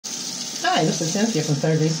Hi, this is Cynthia from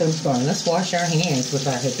Third Day Soap Bar. Let's wash our hands with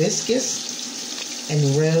our hibiscus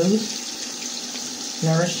and rose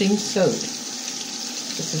nourishing soap.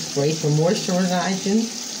 This is great for moisturizing,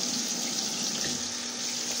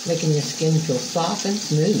 making your skin feel soft and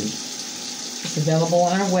smooth. It's available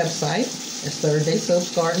on our website at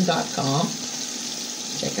thirddaysopsgarden.com.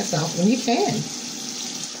 Check us out when you can.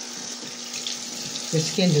 Your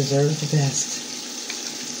skin deserves the best.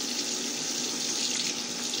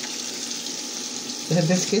 The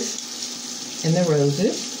hibiscus and the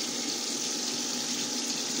roses.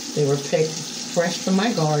 They were picked fresh from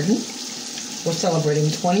my garden. We're celebrating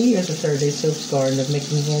 20 years of Third Day Soap's Garden of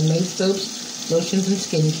making handmade soaps, lotions, and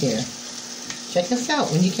skincare. Check us out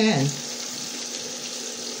when you can.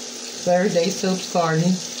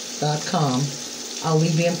 thirddaysopsgarden.com. I'll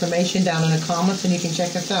leave the information down in the comments and you can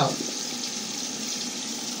check us out.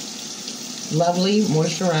 Lovely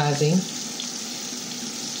moisturizing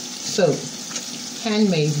soap.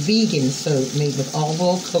 Handmade vegan soap made with olive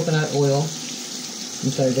oil, coconut oil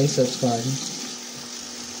from Third Day Soap's Garden.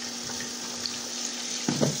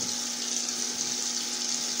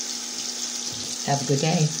 Have a good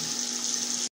day.